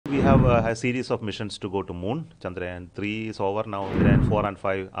have a series of missions to go to Moon. Chandrayaan 3 is over now. Chandrayaan 4 and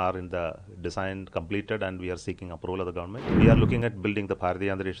 5 are in the design completed, and we are seeking approval of the government. We are looking at building the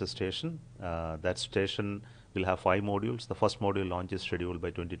Bharatiyantariksha station. That station will have 5 modules. The first module launch is scheduled by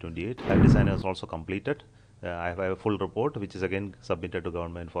 2028. That design is also completed. I have a full report which is again submitted to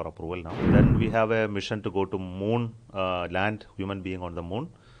government for approval now. Then we have a mission to go to Moon, land human being on the Moon.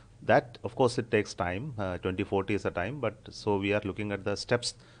 That, of course, it takes time. 2040 is the time, but so we are looking at the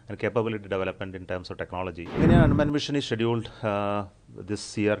steps and capability development in terms of technology. Chandrayaan unmanned mission is scheduled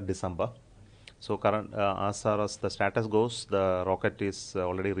this year, December. So current, as far as the status goes, the rocket is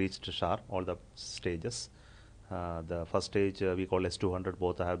already reached SHAR, all the stages. The first stage we call S200,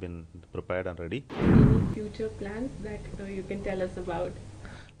 both have been prepared and ready. Any future plans that you can tell us about?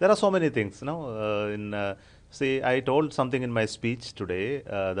 There are so many things. See, I told something in my speech today.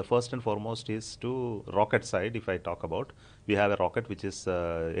 The first and foremost is to rocket side. If I talk about, we have a rocket which is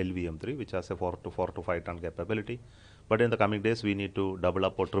LVM3, which has a 4 to 5 ton capability. But in the coming days, we need to double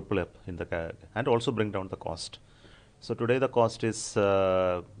up or triple up in the and also bring down the cost. So today the cost is,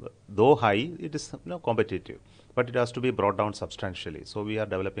 though high, it is competitive, but it has to be brought down substantially. So we are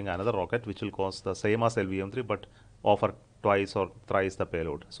developing another rocket which will cost the same as LVM3, but offer twice or thrice the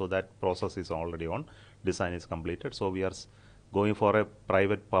payload. So that process is already on. Design is completed. So we are going for a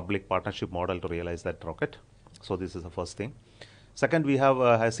private-public partnership model to realize that rocket. So this is the first thing. Second, we have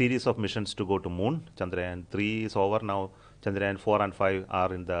a series of missions to go to Moon. Chandrayaan 3 is over now. Chandrayaan 4 and 5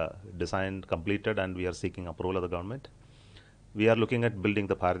 are in the design completed, and we are seeking approval of the government. We are looking at building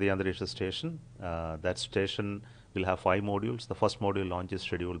the Bharatiyantariksha station. That station will have 5 modules. The first module launch is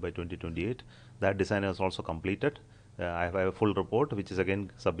scheduled by 2028. That design is also completed. I have a full report which is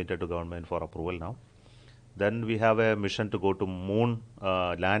again submitted to government for approval now. Then we have a mission to go to Moon,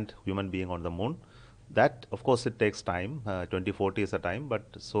 land human being on the Moon. That, of course, it takes time. 2040 is the time, but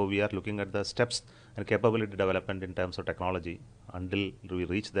so we are looking at the steps and capability development in terms of technology until we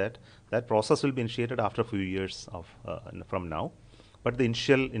reach that. That process will be initiated after a few years from now. But the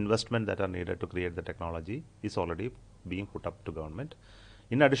initial investment that are needed to create the technology is already being put up to government.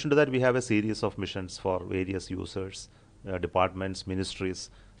 In addition to that, we have a series of missions for various users, departments, ministries.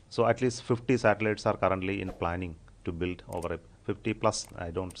 So at least 50 satellites are currently in planning to build over 50 plus. I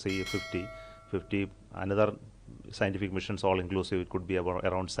don't see 50, another scientific missions all inclusive, it could be about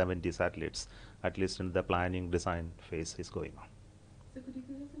around 70 satellites, at least in the planning design phase is going on. So could you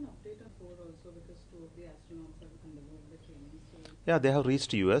give us an update on 4 also, because 2 of the astronauts have undergone the training? So yeah, they have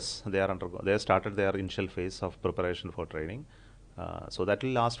reached US. They have started their initial phase of preparation for training. So that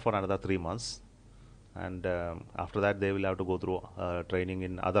will last for another 3 months. And after that, they will have to go through training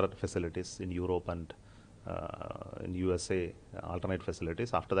in other facilities in Europe and in USA, alternate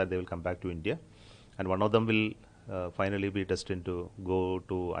facilities. After that, they will come back to India, and one of them will finally be destined to go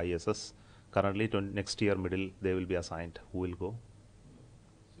to ISS. Currently, next year middle, they will be assigned who will go.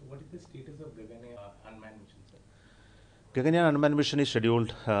 So what is the status of Gaganyaan unmanned mission, sir? Gaganyaan unmanned mission is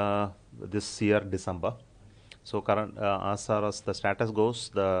scheduled this year, December. So current, as far as the status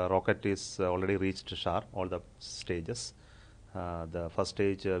goes, the rocket is already reached SHAR, all the stages. The first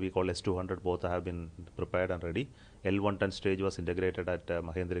stage we call S200, both have been prepared and ready. L110 stage was integrated at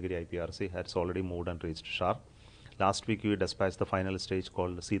Mahendragiri IPRC, has already moved and reached SHAR. Last week we dispatched the final stage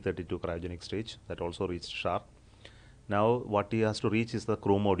called C32 cryogenic stage, that also reached SHAR. Now what he has to reach is the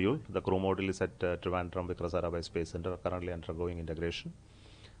crew module. The crew module is at Trivandrum Vikrasarabhai Space Center, currently undergoing integration.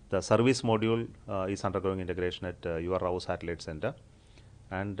 The service module is undergoing integration at UR Satellite Center.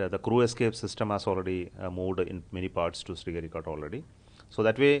 And the crew escape system has already moved in many parts to Sriharikota already. So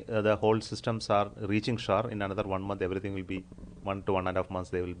that way the whole systems are reaching SHAR. In another 1 month, everything will be 1 to 1.5 months,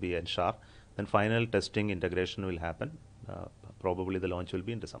 they will be in SHAR. Then final testing integration will happen. Probably the launch will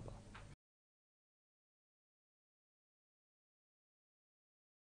be in December.